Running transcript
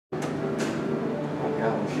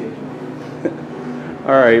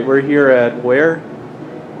Alright, we're here at where?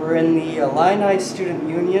 We're in the Illini Student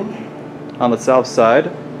Union. On the south side.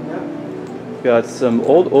 Yep. Got some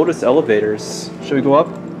old Otis elevators. Should we go up?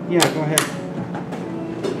 Yeah, go ahead.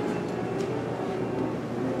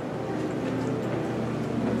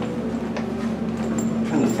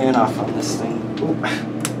 Turn the fan off on this thing. Ooh.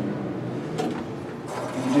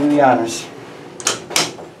 You do the honors.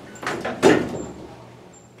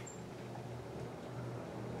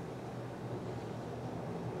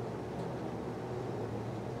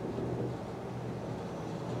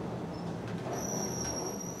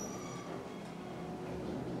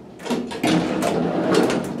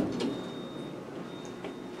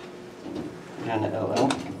 Down to LL.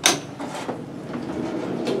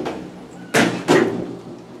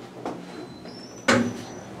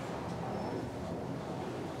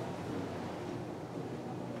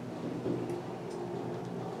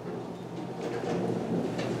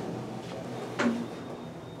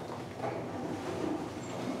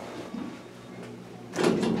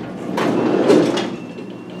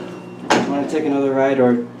 Want to take another ride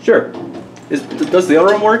or? Sure. Does the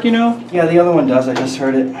other one work, you know? Yeah, the other one does. I just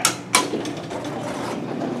heard it.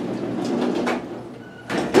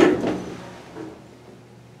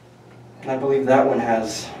 I believe that one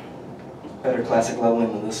has better classic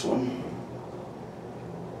leveling than this one.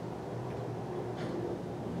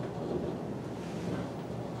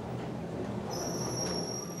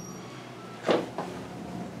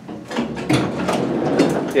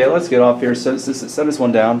 Yeah, let's get off here. Set this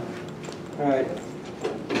one down. All right.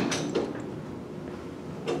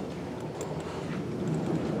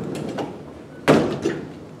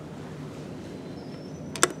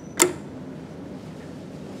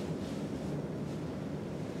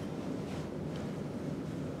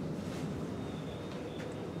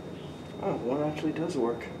 Oh, one actually does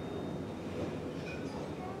work.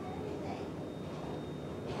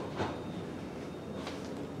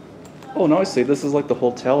 Oh, no, I see. This is like the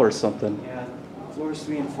hotel or something. Yeah, floors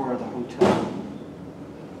 3 and 4 are the hotel.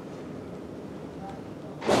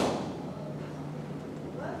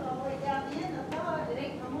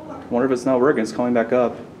 I wonder if it's not working. It's coming back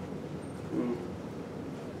up.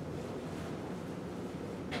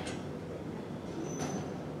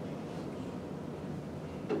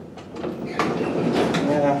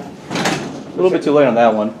 Yeah. A little bit too late on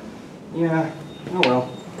that one. Yeah. Oh well.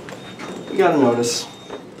 We got a notice.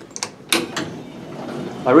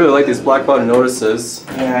 I really like these black button notices.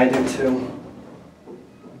 Yeah, I do too.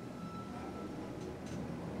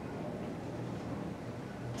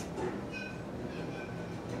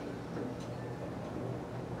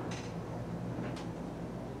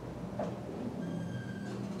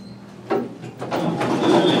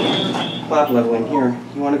 Flat leveling here.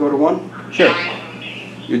 You want to go to 1? Sure.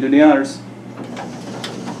 You do the honors.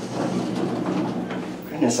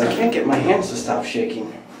 Goodness, I can't get my hands to stop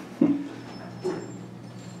shaking.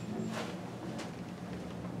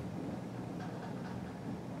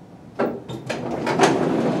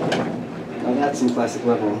 Now that's some classic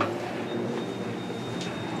leveling.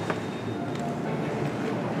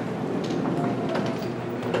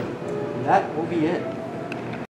 That will be it.